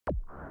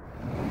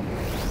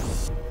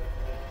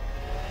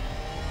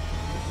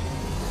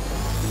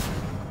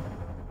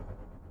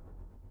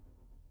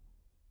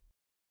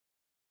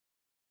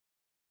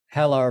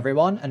Hello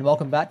everyone, and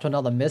welcome back to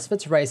another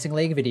Misfits Racing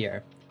League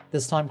video.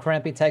 This time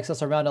Crampy takes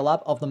us around a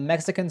lap of the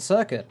Mexican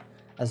circuit.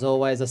 As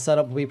always, a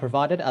setup will be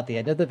provided at the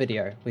end of the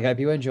video. We hope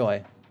you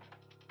enjoy.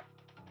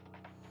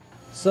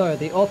 So,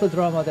 the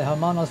Autodromo de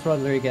Hermanos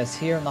Rodriguez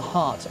here in the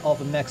heart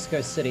of Mexico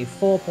City,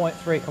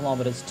 4.3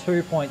 kilometers,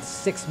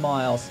 2.6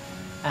 miles,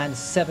 and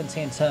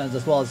 17 turns,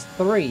 as well as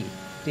 3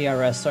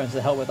 DRS zones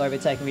to help with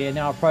overtaking. We are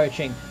now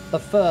approaching the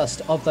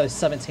first of those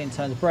 17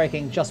 turns,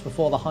 braking just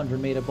before the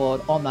 100-meter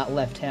board on that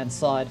left-hand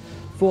side.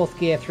 Fourth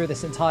gear through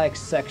this entire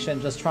section,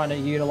 just trying to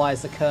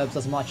utilize the curbs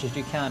as much as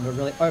you can to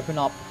really open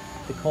up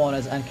the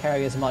corners and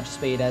carry as much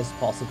speed as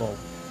possible.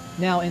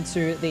 Now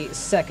into the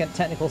second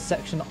technical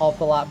section of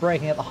the lap,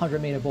 braking at the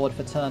 100-meter board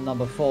for turn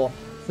number 4.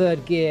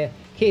 Third gear,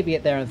 keeping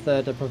it there in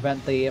third to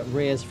prevent the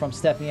rears from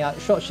stepping out.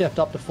 Short shift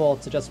up to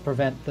fourth to just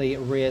prevent the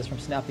rears from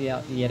snapping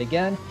out yet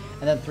again.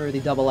 And then through the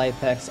double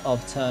apex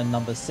of turn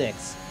number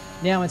 6.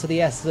 Now into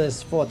the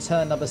S's for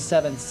turn number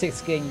 7,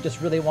 6th gear. You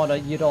just really want to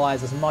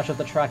utilize as much of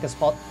the track as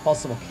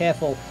possible.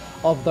 Careful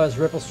of those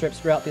ripple strips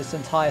throughout this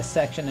entire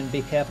section and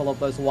be careful of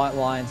those white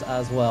lines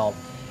as well.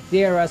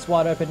 DRS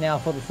wide open now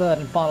for the third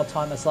and final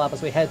time this lap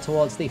as we head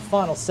towards the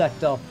final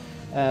sector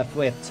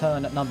with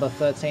turn number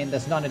 13.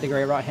 This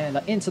 90-degree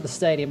right-hander into the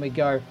stadium. We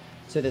go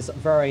to this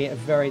very,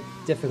 very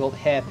difficult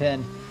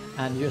hairpin,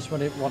 and you just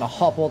really want to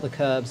hop all the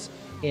curbs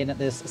in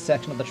this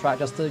section of the track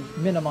just to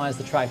minimize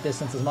the track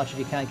distance as much as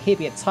you can,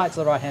 keeping it tight to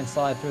the right hand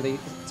side through the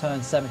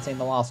turn 17,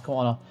 the last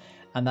corner,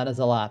 and that is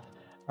a lap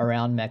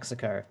around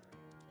Mexico.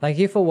 Thank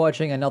you for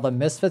watching another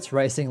Misfits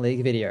Racing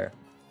League video.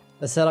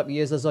 The setup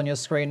used is on your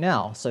screen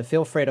now, so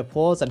feel free to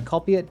pause and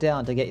copy it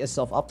down to get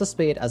yourself up to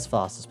speed as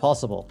fast as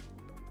possible.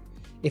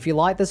 If you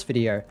like this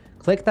video,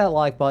 click that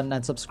like button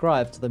and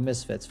subscribe to the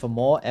Misfits for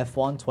more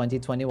F1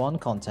 2021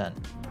 content.